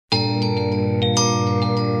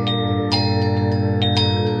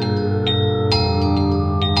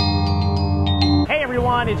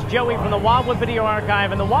Joey from the Wildwood Video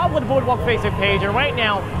Archive and the Wildwood Boardwalk Facebook page, and right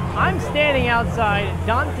now I'm standing outside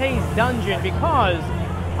Dante's dungeon because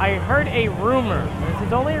I heard a rumor. This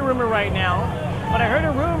is only a rumor right now, but I heard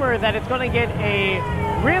a rumor that it's going to get a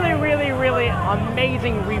really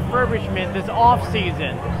amazing refurbishment this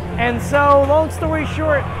off-season. And so, long story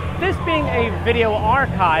short, this being a video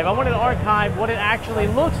archive, I wanted to archive what it actually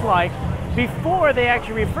looks like before they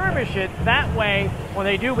actually refurbish it. That way, when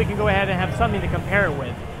they do, we can go ahead and have something to compare it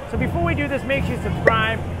with. So before we do this, make sure you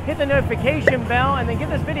subscribe, hit the notification bell, and then give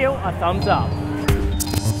this video a thumbs up.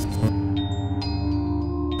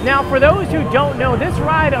 Now, for those who don't know, this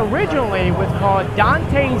ride originally was called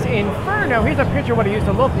Dante's Inferno. Here's a picture of what it used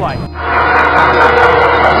to look like.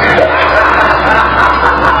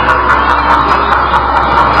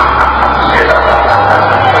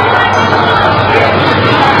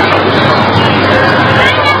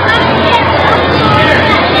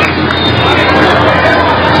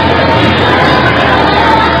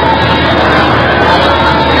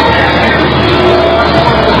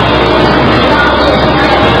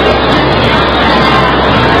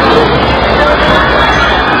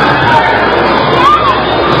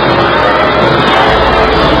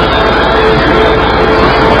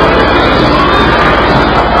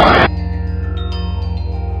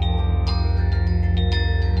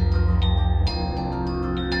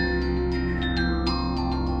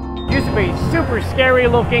 Used to be super scary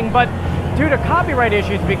looking, but due to copyright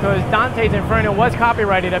issues, because Dante's Inferno was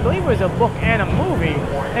copyrighted, I believe it was a book and a movie,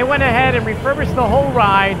 they went ahead and refurbished the whole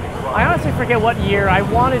ride. I honestly forget what year, I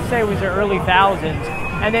want to say it was the early thousands,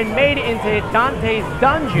 and then made it into Dante's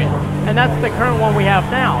Dungeon, and that's the current one we have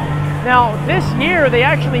now. Now, this year, they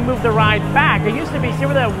actually moved the ride back. It used to be, see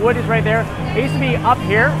where that wood is right there? It used to be up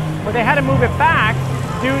here, but they had to move it back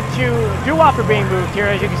due to doo-wopper being moved here.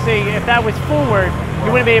 As you can see, if that was forward,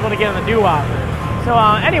 you wouldn't be able to get on the doo-wopper. So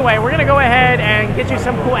anyway, we're gonna go ahead and get you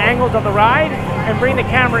some cool angles of the ride and bring the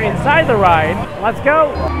camera inside the ride. Let's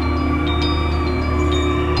go.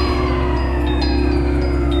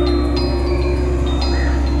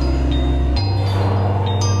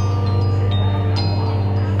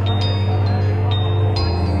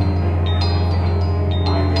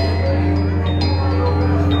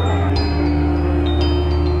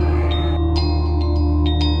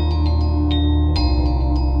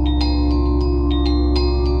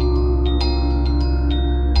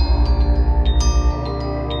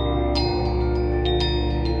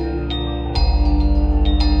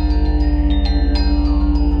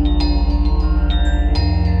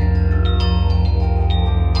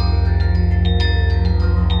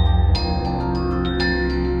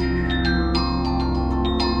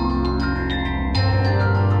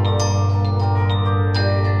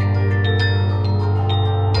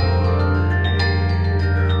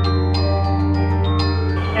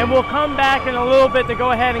 And we'll come back in a little bit to go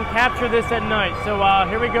ahead and capture this at night. So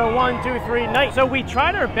here we go, 1, 2, 3, night. So we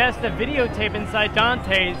tried our best to videotape inside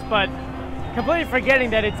Dante's, but completely forgetting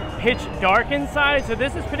that it's pitch dark inside. So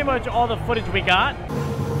this is pretty much all the footage we got.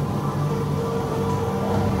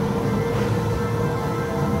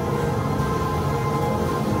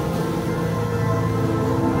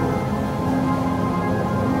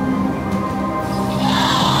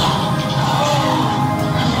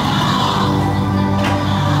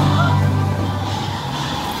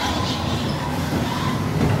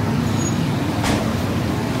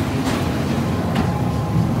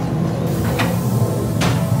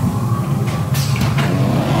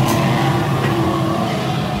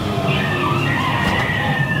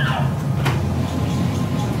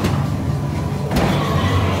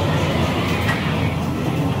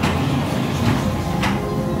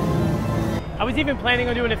 I was even planning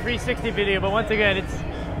on doing a 360 video, but once again,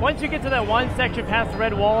 once you get to that one section past the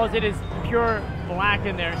red walls, it is pure black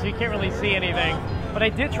in there, so you can't really see anything. But I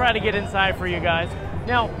did try to get inside for you guys.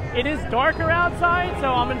 Now, it is darker outside,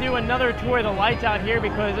 so I'm gonna do another tour of the lights out here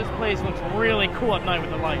because this place looks really cool at night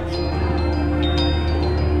with the lights.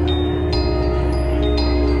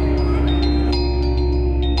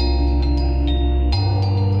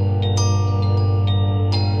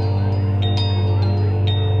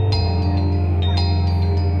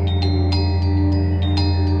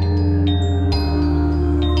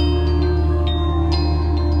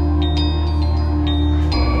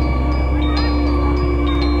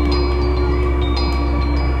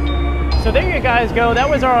 So there you guys go. That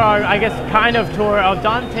was our, I guess, kind of tour of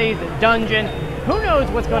Dante's Dungeon. Who knows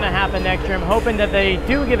what's going to happen next year? I'm hoping that they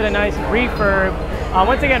do give it a nice refurb.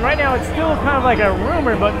 Once again, right now it's still kind of like a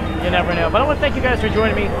rumor, but you never know. But I want to thank you guys for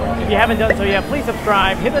joining me. If you haven't done so yet, please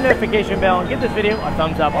subscribe, hit the notification bell, and give this video a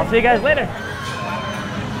thumbs up. I'll see you guys later.